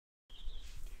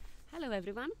Hello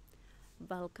everyone,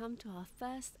 welcome to our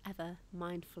first ever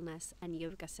mindfulness and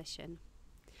yoga session.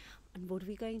 And what are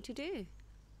we going to do?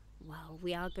 Well,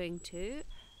 we are going to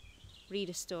read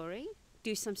a story,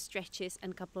 do some stretches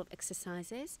and a couple of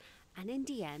exercises, and in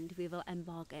the end we will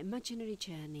embark an imaginary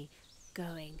journey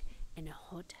going in a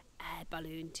hot air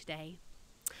balloon today.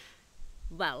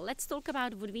 Well, let's talk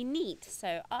about what we need.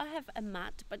 So I have a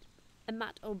mat, but a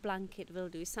mat or blanket will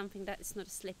do, something that is not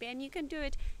slippy, and you can do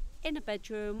it in a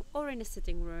bedroom or in a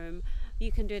sitting room.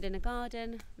 You can do it in a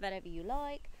garden, wherever you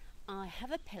like. I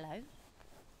have a pillow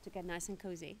to get nice and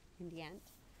cozy in the end.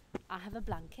 I have a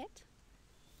blanket,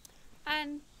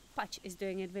 and Patch is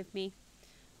doing it with me,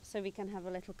 so we can have a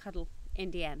little cuddle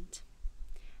in the end.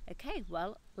 Okay,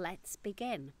 well, let's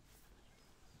begin.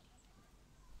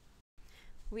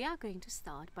 We are going to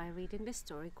start by reading the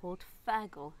story called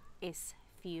Fergal is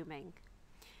Fuming.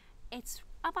 It's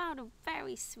about a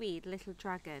very sweet little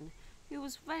dragon who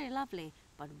was very lovely,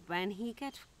 but when he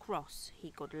got cross,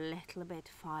 he got a little bit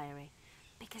fiery.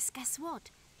 Because guess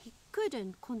what? He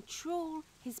couldn't control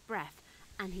his breath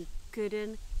and he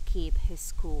couldn't keep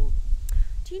his cool.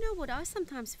 Do you know what? I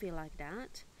sometimes feel like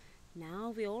that.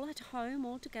 Now we're all at home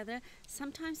all together.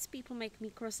 Sometimes people make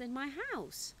me cross in my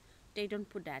house. They don't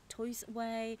put their toys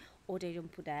away, or they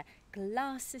don't put their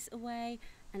glasses away.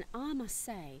 And I must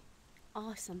say,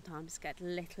 I sometimes get a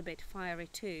little bit fiery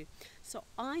too. So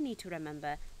I need to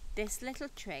remember this little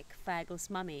trick Fergal's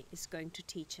mummy is going to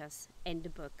teach us in the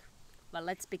book. Well,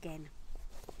 let's begin.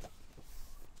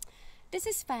 This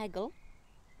is Fergal.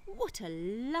 What a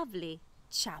lovely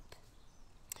chap.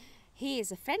 He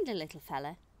is a friendly little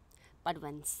fella, but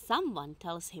when someone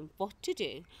tells him what to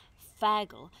do,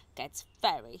 Fergal gets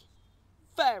very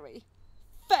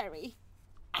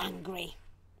angry.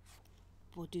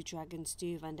 What do dragons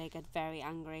do when they get very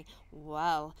angry?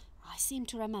 Well, I seem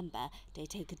to remember they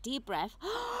take a deep breath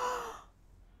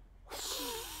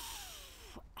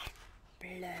and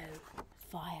blow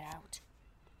fire out.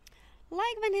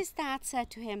 Like when his dad said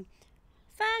to him,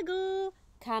 "Fergal,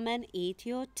 come and eat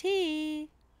your tea."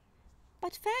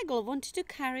 But Fergal wanted to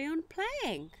carry on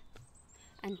playing.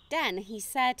 And then he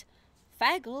said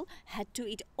Fergal had to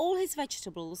eat all his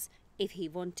vegetables if he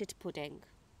wanted pudding.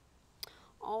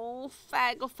 Oh,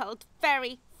 Fergal felt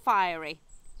very fiery.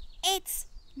 It's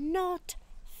not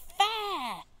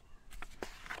fair.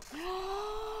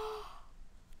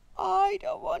 I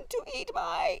don't want to eat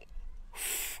my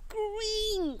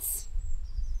greens.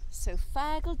 So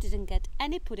Fergal didn't get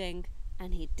any pudding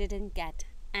and he didn't get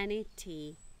any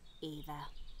tea either.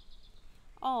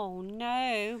 Oh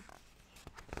no,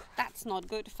 that's not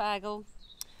good, Fergal.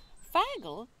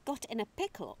 Fergal got in a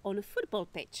pickle on a football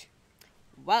pitch.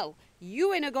 Well,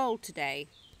 you in a goal today.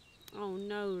 Oh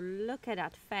no, look at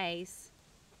that face.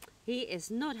 He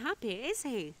is not happy, is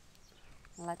he?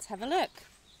 Let's have a look.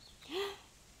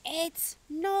 It's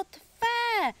not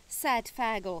fair, said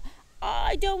Fergal.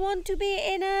 I don't want to be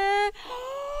in a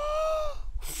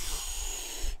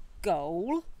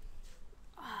goal.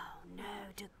 Oh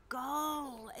no, the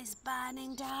goal is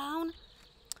burning down.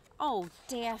 Oh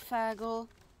dear, Fergal.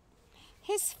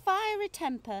 His fiery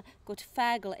temper got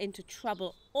Fergal into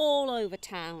trouble all over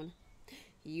town.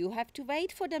 You have to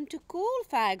wait for them to cool,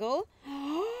 Fergal.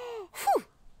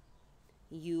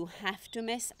 You have to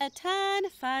miss a turn,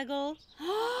 Fergal.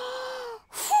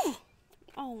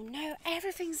 Oh no,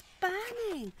 everything's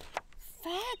burning.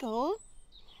 Fergal.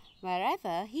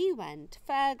 Wherever he went,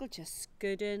 Fergal just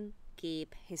couldn't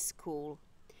keep his cool.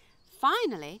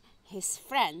 Finally, his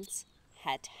friends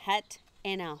had had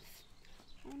enough.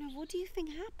 Oh no, what do you think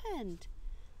happened?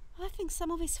 I think some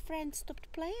of his friends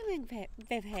stopped playing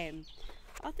with him.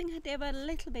 I think they were a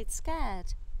little bit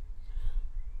scared.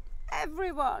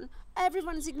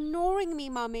 Everyone's ignoring me,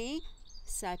 Mummy,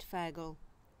 said Fergal.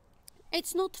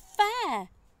 It's not fair.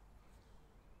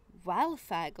 Well,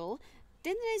 Fergal,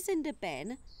 dinner is in the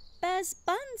bin, Bear's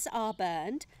buns are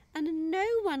burned, and no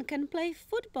one can play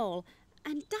football,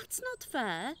 and that's not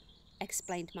fair,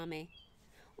 explained Mummy.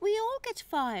 We all get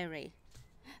fiery,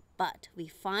 but we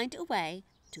find a way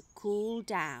to cool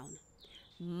down.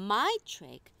 My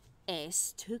trick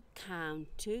is to count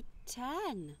to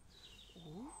 10.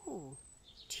 Ooh,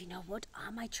 do you know what I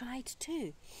might try it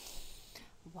too?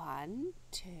 1,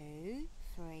 2,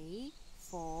 3,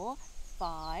 4,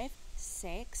 5,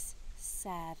 6,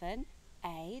 7,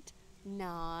 8,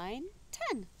 9,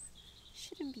 10.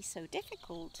 Shouldn't be so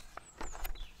difficult.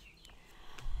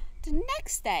 The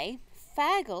next day,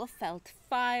 Fergal felt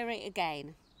fiery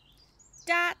again.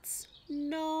 That's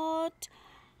not...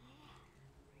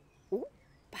 Oh,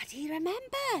 but he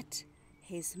remembered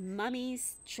his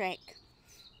mummy's trick.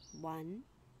 1,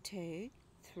 2,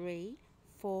 3,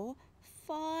 4,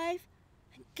 5.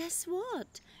 And guess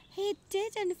what? He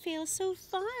didn't feel so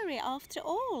fiery after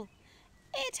all.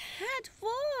 It had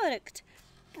worked.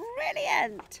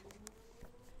 Brilliant!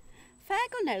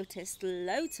 Fergal noticed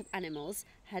loads of animals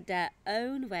had their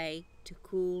own way to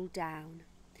cool down.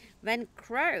 When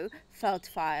Crow felt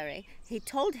fiery, he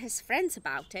told his friends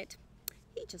about it.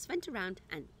 He just went around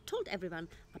and told everyone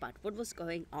about what was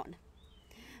going on.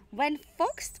 When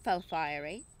Fox felt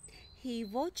fiery, he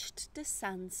watched the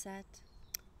sunset.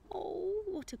 Oh,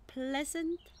 what a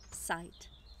pleasant sight.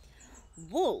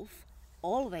 Wolf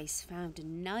always found a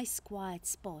nice quiet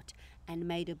spot and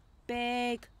made a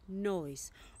big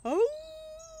noise. Oh!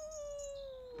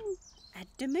 At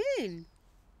the moon.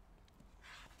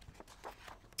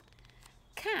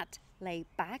 Cat lay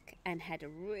back and had a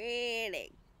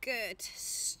really good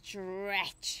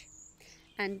stretch.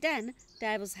 And then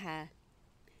there was Hare.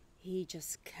 He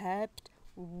just kept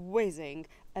whizzing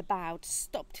about,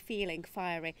 stopped feeling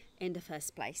fiery in the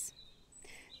first place.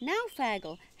 Now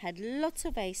Fergal had lots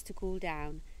of ways to cool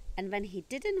down, and when he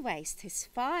didn't waste his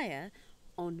fire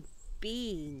on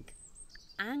being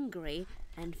angry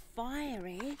and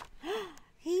fiery,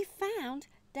 he found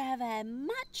there were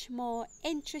much more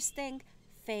interesting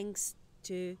things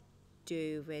to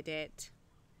do with it.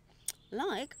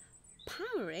 Like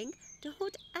powering the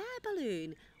hot air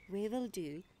balloon we will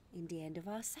do in the end of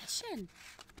our session.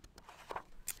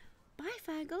 Bye,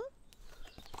 Fergal.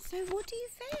 So what do you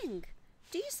think?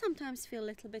 Do you sometimes feel a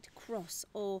little bit cross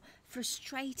or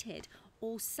frustrated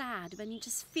or sad when you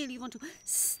just feel you want to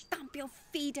stamp your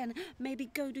feet and maybe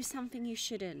go do something you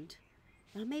shouldn't?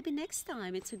 Well, maybe next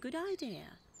time it's a good idea.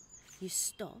 You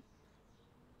stop,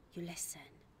 you listen,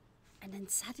 and then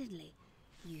suddenly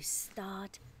you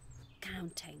start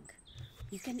counting.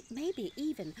 You can maybe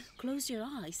even close your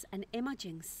eyes and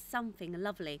imagine something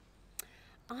lovely.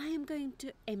 I am going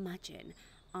to imagine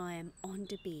I am on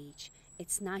the beach.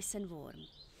 It's nice and warm.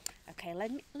 Okay,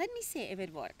 let me see if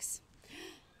it works.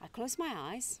 I close my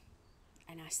eyes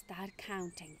and I start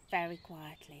counting very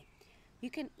quietly.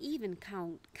 You can even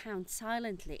count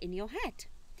silently in your head.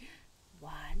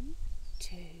 1,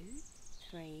 2,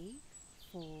 3,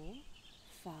 4,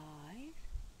 5,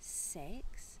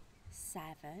 6,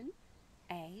 7,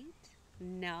 8,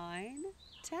 9,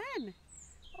 10.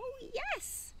 Oh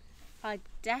yes! I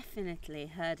definitely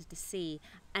heard the sea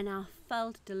and I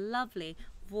felt the lovely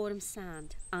warm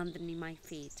sand underneath my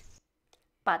feet.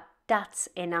 But that's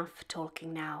enough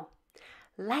talking now.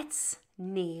 Let's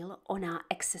kneel on our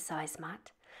exercise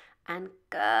mat and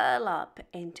curl up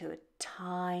into a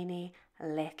tiny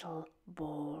little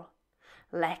ball.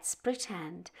 Let's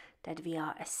pretend that we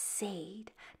are a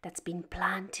seed that's been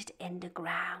planted in the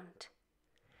ground.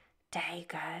 There you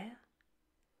go.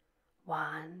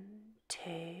 1, 2.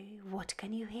 What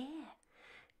can you hear?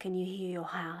 Can you hear your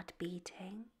heart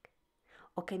beating?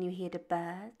 Or can you hear the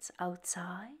birds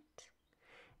outside?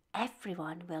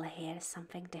 Everyone will hear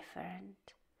something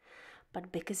different.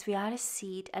 But because we are a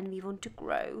seed and we want to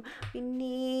grow, we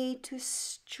need to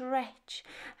stretch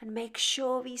and make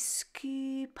sure we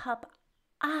scoop up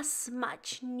as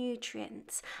much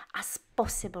nutrients as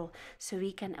possible so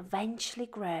we can eventually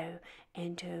grow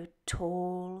into a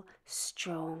tall,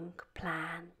 strong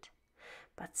plant.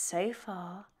 But so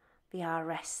far, we are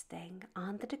resting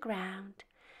under the ground,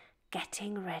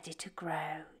 getting ready to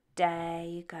grow. There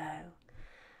you go.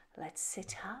 Let's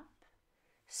sit up,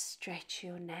 stretch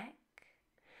your neck,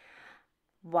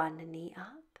 1 knee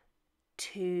up,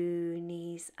 2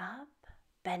 knees up,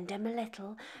 bend them a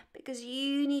little because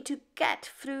you need to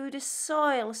get through the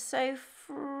soil. So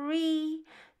 3,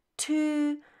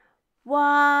 2,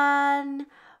 1,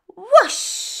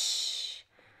 whoosh!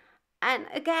 And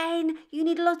again, you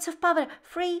need lots of power.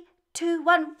 3, 2,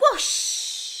 1,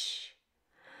 whoosh!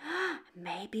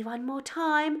 Maybe one more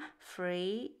time.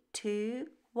 3, 2,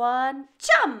 1,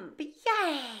 jump!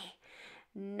 Yay!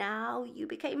 Now you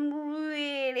became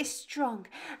really strong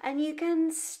and you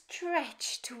can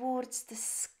stretch towards the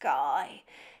sky.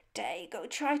 There you go.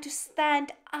 Try to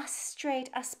stand as straight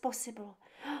as possible.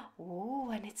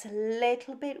 Oh, and it's a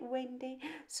little bit windy,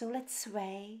 so let's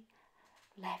sway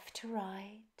left to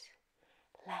right,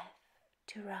 left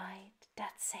to right.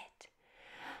 That's it.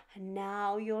 And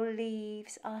now your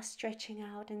leaves are stretching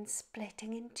out and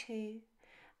splitting in two.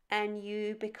 And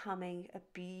you becoming a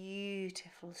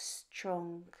beautiful,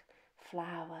 strong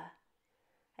flower.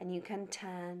 And you can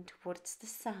turn towards the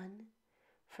sun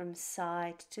from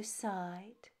side to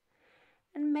side.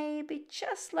 And maybe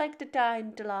just like the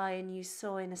dandelion you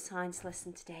saw in a science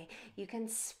lesson today, you can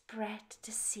spread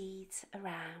the seeds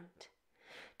around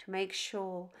to make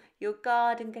sure your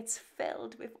garden gets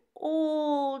filled with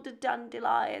all the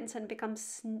dandelions and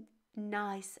becomes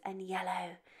nice and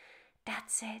yellow.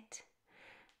 That's it.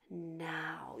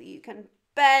 Now you can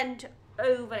bend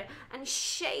over and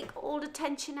shake all the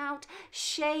tension out.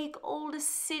 Shake all the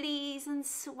sillies and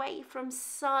sway from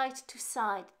side to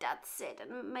side. That's it.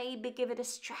 And maybe give it a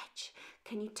stretch.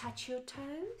 Can you touch your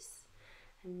toes?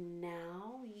 And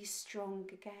now you strong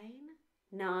again.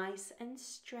 Nice and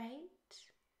straight.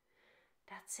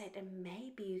 That's it. And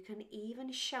maybe you can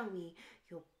even show me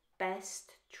your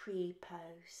best tree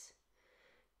pose.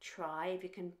 Try if you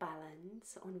can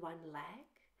balance on one leg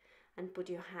and put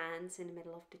your hands in the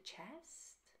middle of the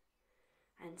chest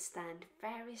and stand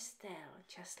very still,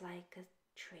 just like a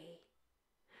tree.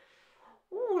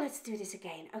 Oh, let's do this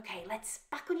again. Okay, let's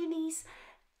back on your knees.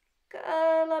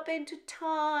 Curl up into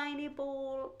tiny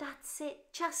ball. That's it,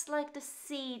 just like the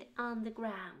seed on the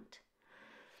ground.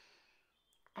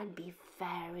 And be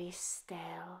very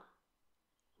still.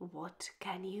 What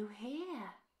can you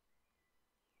hear?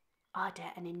 Are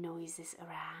there any noises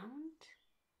around?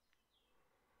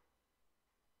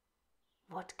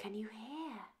 What can you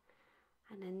hear?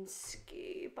 And then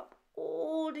scoop up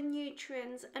all the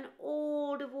nutrients and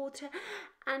all the water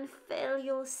and fill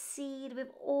your seed with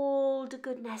all the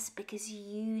goodness, because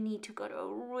you need to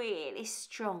grow really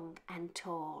strong and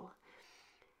tall.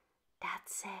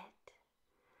 That's it.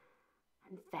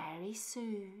 And very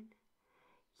soon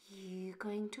you're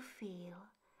going to feel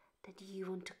that you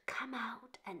want to come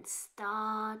out and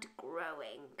start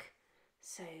growing.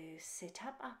 So sit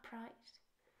up upright.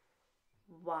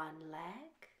 One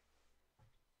leg,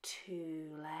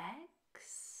 two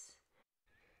legs,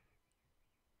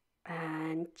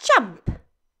 and jump.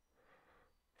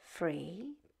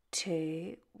 3,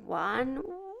 2, 1,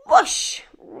 whoosh.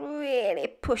 Really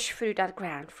push through that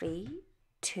ground. 3,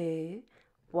 2,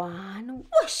 1,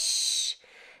 whoosh.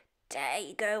 There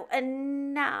you go.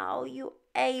 And now you're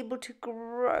able to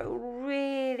grow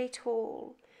really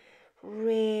tall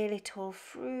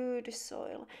through the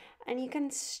soil. And you can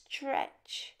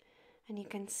stretch and you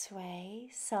can sway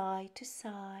side to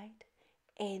side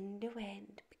in the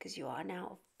wind, because you are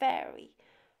now a very,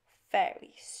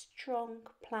 very strong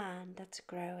plant that's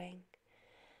growing.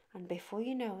 And before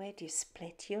you know it, you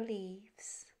split your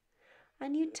leaves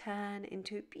and you turn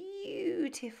into a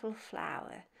beautiful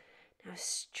flower. Now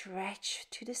stretch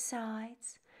to the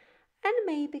sides and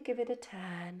maybe give it a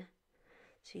turn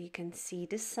so you can see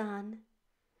the sun.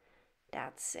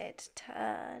 That's it,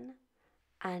 turn.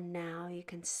 And now you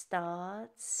can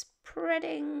start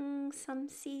spreading some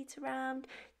seeds around,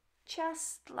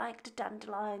 just like the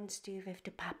dandelions do with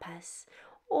the papas.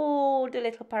 All the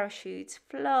little parachutes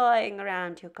flying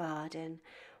around your garden.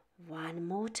 One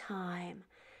more time.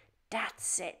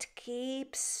 That's it.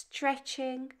 Keep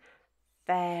stretching.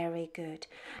 Very good.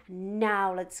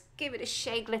 Now let's give it a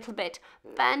shake a little bit.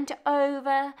 Bend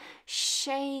over,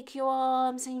 shake your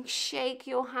arms and shake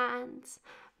your hands.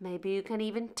 Maybe you can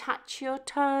even touch your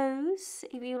toes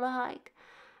if you like.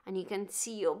 And you can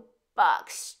see your back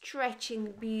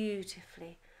stretching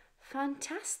beautifully.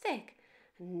 Fantastic.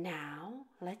 Now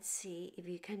let's see if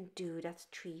you can do that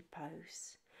tree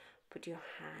pose. Put your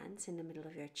hands in the middle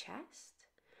of your chest.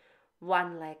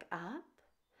 One leg up.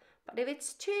 But if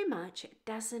it's too much, it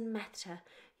doesn't matter.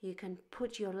 You can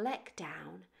put your leg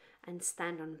down and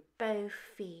stand on both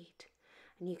feet.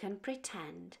 And you can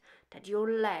pretend that your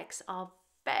legs are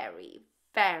very,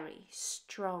 very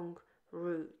strong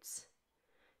roots.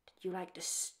 That you like the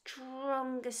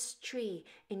strongest tree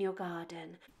in your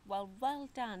garden. Well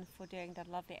done for doing that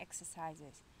lovely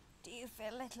exercises. Do you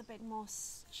feel a little bit more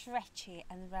stretchy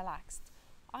and relaxed?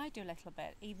 I do a little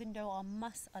bit, even though I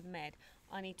must admit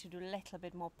I need to do a little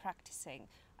bit more practicing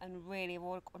and really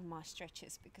work on my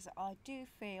stretches, because I do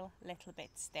feel a little bit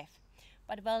stiff.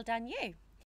 But well done you.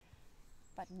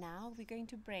 But now we're going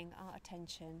to bring our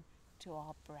attention to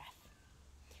our breath.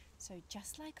 So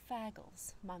just like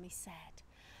Fergal's mummy said,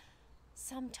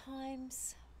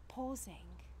 sometimes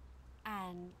pausing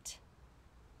and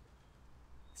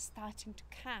starting to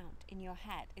count in your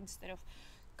head instead of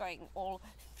going all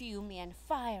fumy and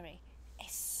fiery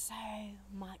is so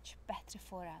much better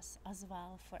for us as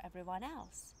well for everyone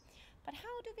else. But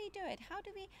how do we do it? How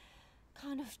do we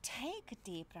kind of take a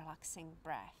deep relaxing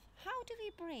breath? How do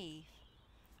we breathe?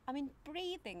 I mean,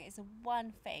 breathing is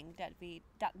one thing that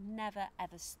never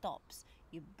ever stops.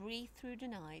 You breathe through the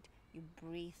night, you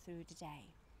breathe through the day.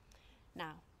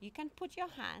 Now, you can put your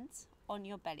hands on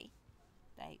your belly,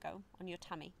 there you go, on your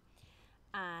tummy,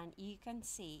 and you can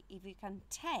see if you can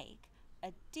take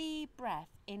a deep breath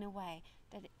in a way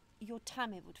that your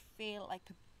tummy would feel like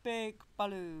a big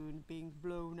balloon being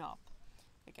blown up.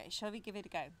 Okay, shall we give it a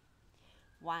go?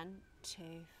 1, 2,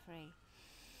 3.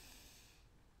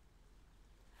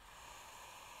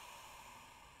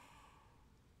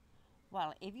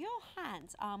 Well, if your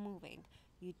hands are moving,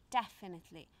 you're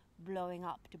definitely blowing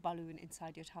up the balloon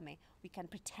inside your tummy. We can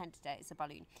pretend there is a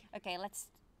balloon. Okay, let's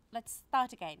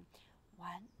start again. 1,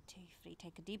 2, 3.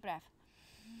 Take a deep breath.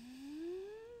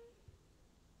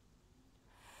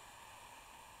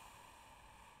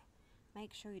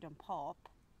 Make sure you don't pop.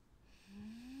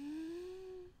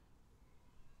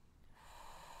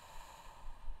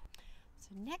 So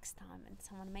next time when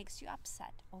someone makes you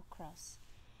upset or cross,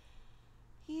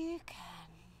 you can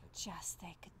just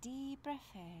take a deep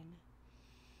breath in,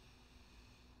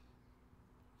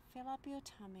 fill up your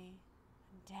tummy,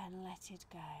 and then let it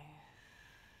go.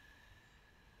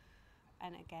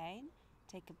 And again,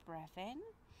 take a breath in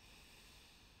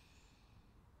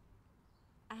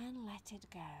and let it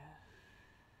go.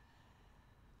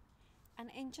 And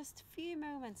in just a few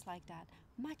moments like that,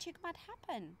 magic might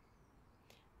happen.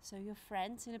 So your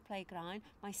friends in a playground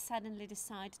might suddenly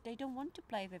decide they don't want to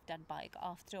play with that bike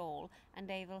after all, and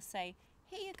they will say,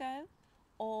 here you go.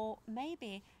 Or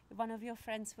maybe one of your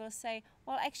friends will say,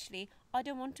 well, actually, I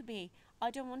don't want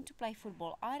to play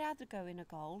football. I'd rather go in a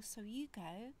goal, so you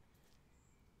go.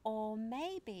 Or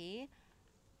maybe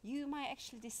you might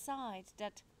actually decide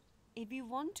that if you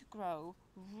want to grow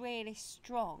really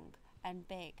strong and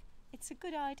big, it's a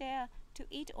good idea to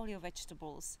eat all your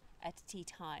vegetables at tea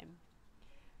time.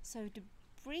 So the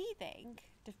breathing,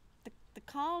 the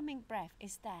calming breath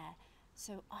is there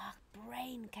so our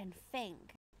brain can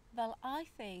think. Well, I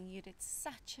think you did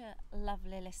such a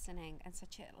lovely listening and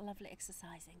such a lovely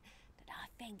exercising that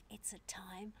I think it's a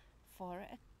time for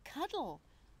a cuddle.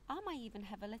 I might even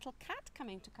have a little cat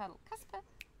coming to cuddle. Casper,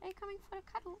 are you coming for a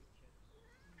cuddle?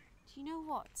 Do you know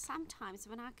what? Sometimes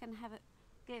when I can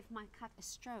give my cat a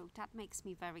stroke, that makes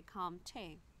me very calm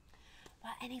too.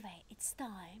 Well, anyway, it's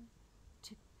time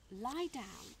to lie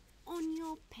down on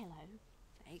your pillow.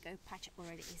 There you go, Patch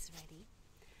already is ready.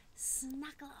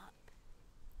 Snuggle up.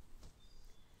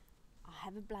 I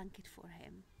have a blanket for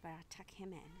him where I tuck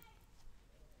him in.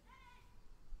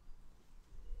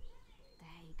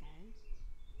 There you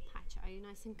go. Patch, are you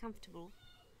nice and comfortable?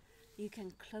 You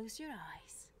can close your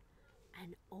eyes,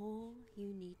 and all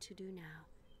you need to do now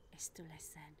is to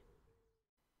listen.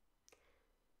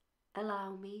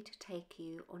 Allow me to take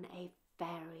you on a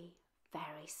very,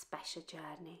 very special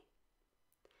journey.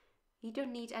 You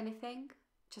don't need anything,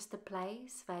 just a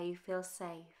place where you feel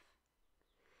safe.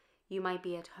 You might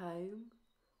be at home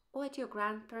or at your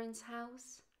grandparents'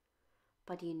 house,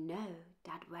 but you know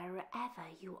that wherever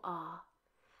you are,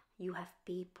 you have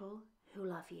people who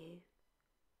love you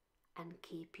and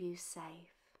keep you safe.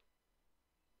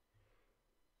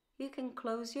 You can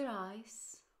close your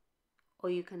eyes or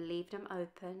you can leave them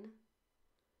open.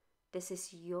 This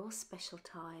is your special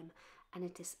time and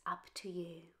it is up to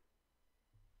you.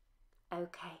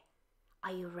 Okay,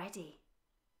 are you ready?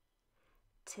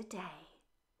 Today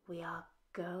we are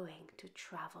going to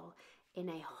travel in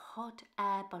a hot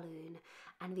air balloon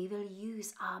and we will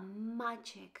use our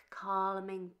magic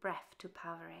calming breath to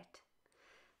power it.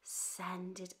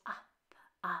 Send it up,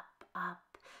 up,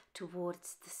 up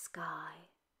towards the sky.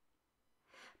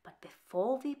 But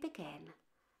before we begin,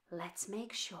 let's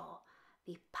make sure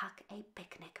we pack a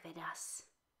picnic with us.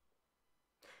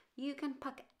 You can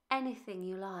pack anything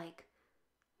you like.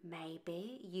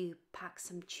 Maybe you pack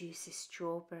some juicy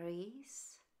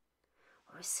strawberries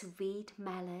or a sweet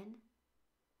melon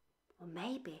or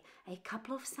maybe a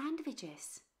couple of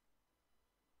sandwiches.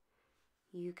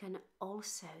 You can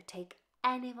also take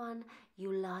anyone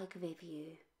you like with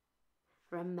you.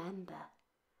 Remember,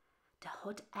 the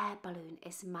hot air balloon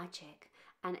is magic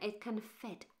and it can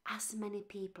fit as many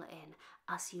people in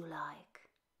as you like.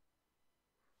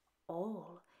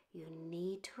 All you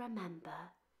need to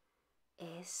remember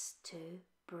is to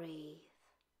breathe.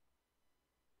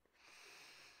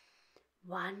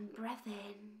 One breath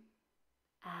in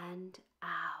and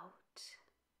out.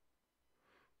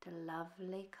 The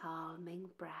lovely calming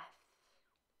breath.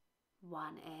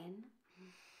 One in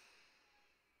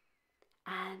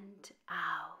and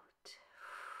out.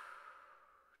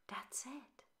 That's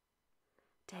it.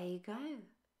 There you go.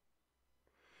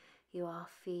 You are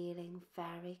feeling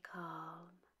very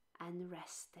calm and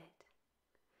rested.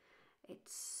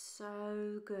 It's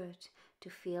so good to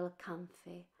feel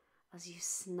comfy as you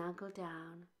snuggle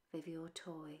down with your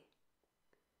toy.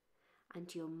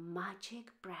 And your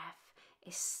magic breath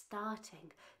is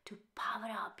starting to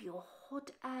power up your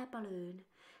hot air balloon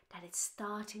that is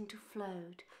starting to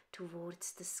float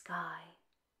towards the sky.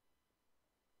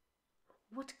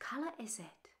 What color is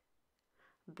it?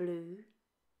 Blue,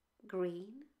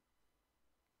 green,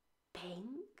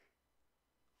 pink,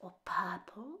 or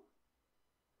purple?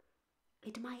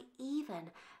 It might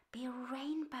even be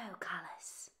rainbow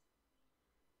colours.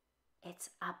 It's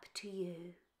up to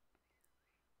you.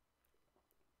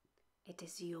 It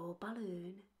is your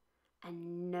balloon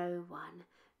and no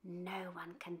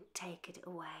one can take it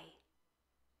away.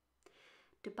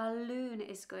 The balloon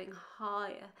is going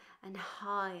higher and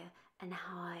higher and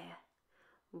higher.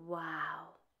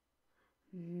 Wow!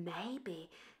 Maybe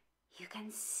you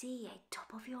can see a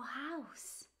top of your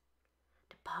house,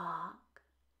 the park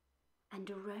and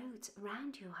the roads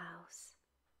around your house.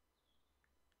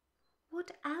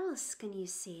 What else can you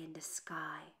see in the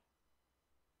sky?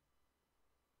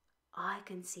 I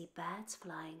can see birds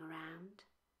flying around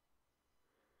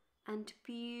and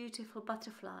beautiful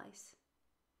butterflies.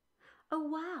 Oh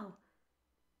wow!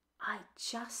 I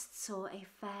just saw a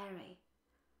fairy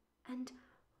and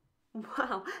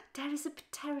wow, there is a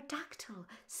pterodactyl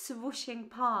swooshing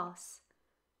past.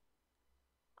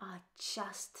 I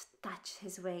just touched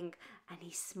his wing and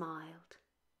he smiled.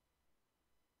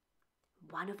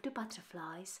 One of the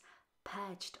butterflies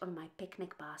perched on my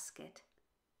picnic basket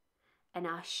and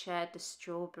I shared the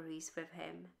strawberries with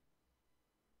him.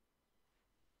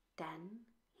 Then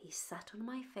he sat on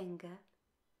my finger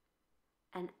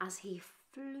and as he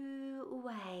flew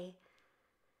away,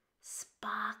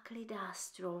 sparkly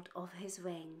dust rolled off his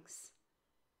wings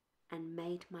and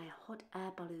made my hot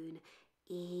air balloon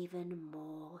even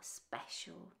more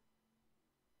special.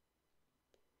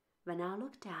 When I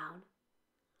looked down,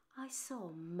 I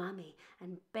saw Mummy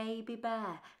and Baby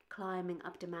Bear climbing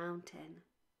up the mountain.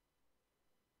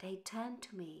 They turned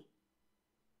to me.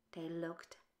 They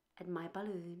looked at my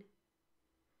balloon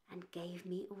and gave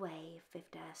me a wave with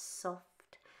their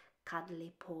soft,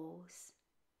 cuddly paws.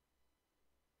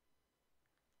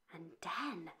 And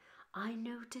then I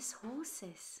noticed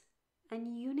horses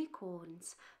and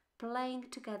unicorns playing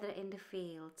together in the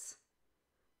fields,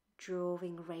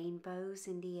 drawing rainbows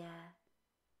in the air.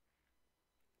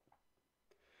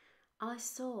 I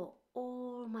saw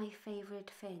all my favorite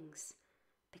things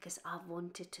because I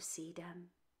wanted to see them.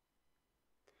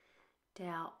 They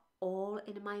are all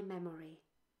in my memory,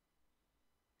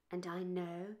 and I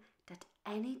know that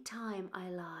any time I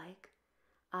like,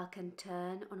 I can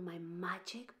turn on my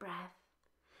magic breath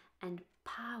and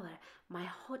power my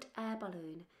hot air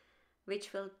balloon,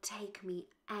 which will take me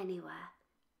anywhere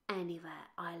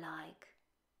I like,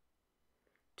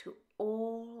 to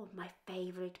all of my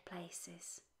favorite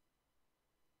places.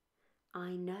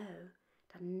 I know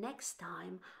that next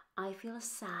time I feel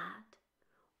sad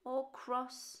or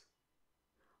cross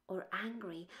or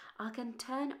angry, I can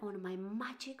turn on my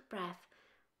magic breath,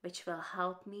 which will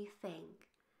help me think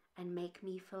and make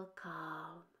me feel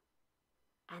calm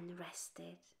and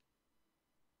rested.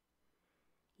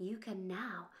 You can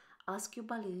now ask your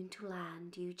balloon to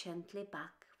land you gently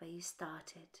back where you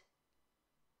started.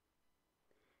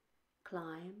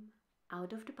 Climb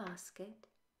out of the basket,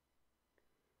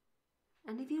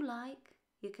 and if you like,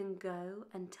 you can go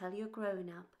and tell your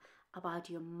grown-up about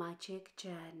your magic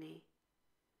journey.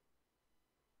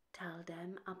 Tell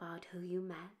them about who you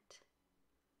met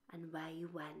and where you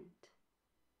went.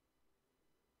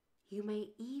 You may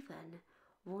even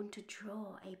want to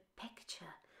draw a picture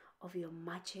of your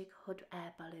magic hot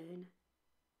air balloon.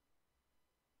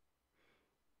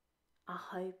 I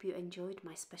hope you enjoyed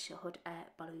my special hot air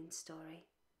balloon story,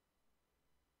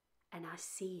 and I'll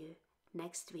see you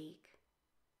next week.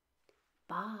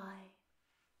 Bye.